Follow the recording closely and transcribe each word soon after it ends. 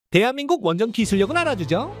대한민국 원전 기술력은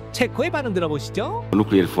알아주죠. 체코의 반응 들어보시죠.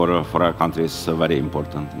 Nuclear for our country is very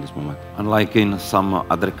important in this moment. Unlike in some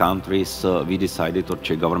other countries, we decided, or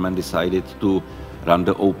Czech government decided to run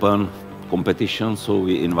the open competition. So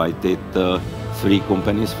we invited 3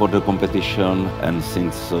 companies for the competition, and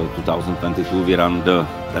since 2022 we ran the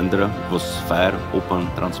tender. It was fair,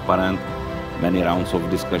 open, transparent, many rounds of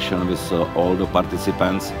discussion with all the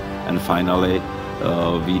participants, and finally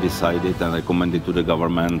we decided and recommended to the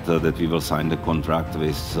government that we will sign the contract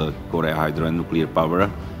with Korea Hydro and Nuclear Power,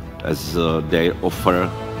 as their offer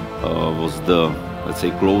was the, let's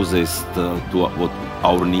say, closest to what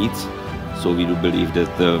our needs. So we do believe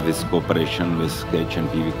that with cooperation with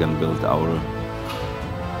KHNP we can build our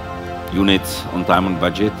units on time and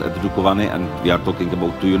budget at Dukovany, and we are talking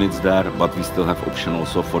about 2 units there, but we still have option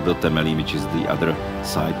also for the Temelín, which is the other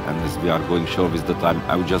side. And as we are going short with the time,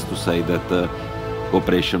 I would just to say that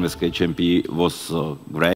cooperation with KHNP was great.